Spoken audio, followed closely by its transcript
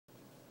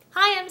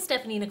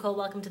Stephanie Nicole.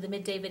 Welcome to the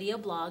Midday video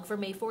blog for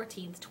May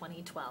 14th,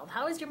 2012.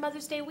 How was your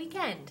Mother's Day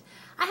weekend?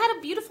 I had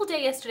a beautiful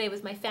day yesterday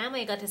with my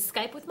family. I got to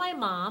Skype with my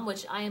mom,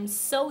 which I am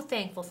so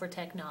thankful for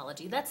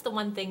technology. That's the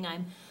one thing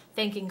I'm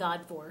thanking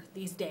God for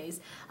these days.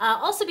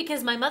 Also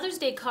because my Mother's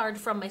Day card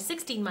from my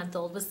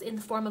 16-month-old was in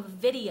the form of a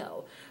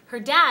video.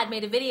 Her dad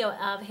made a video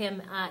of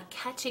him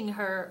catching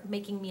her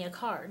making me a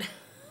card.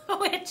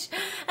 Which,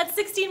 at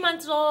 16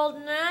 months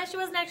old, she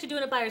wasn't actually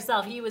doing it by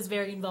herself. He was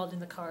very involved in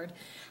the card.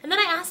 And then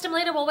I asked him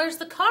later, well, where's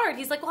the card?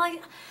 He's like, well,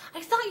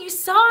 I thought you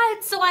saw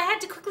it, so I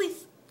had to quickly,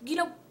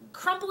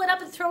 crumple it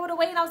up and throw it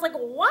away. And I was like,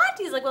 what?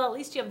 He's like, well, at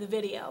least you have the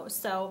video.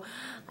 So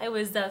I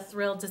was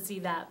thrilled to see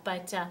that.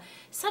 But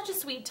such a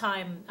sweet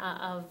time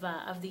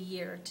of the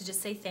year to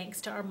just say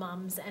thanks to our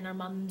mums and our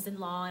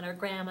mums-in-law and our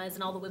grandmas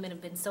and all the women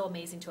have been so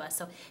amazing to us.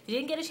 So if you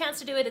didn't get a chance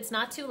to do it, it's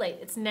not too late.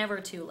 It's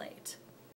never too late.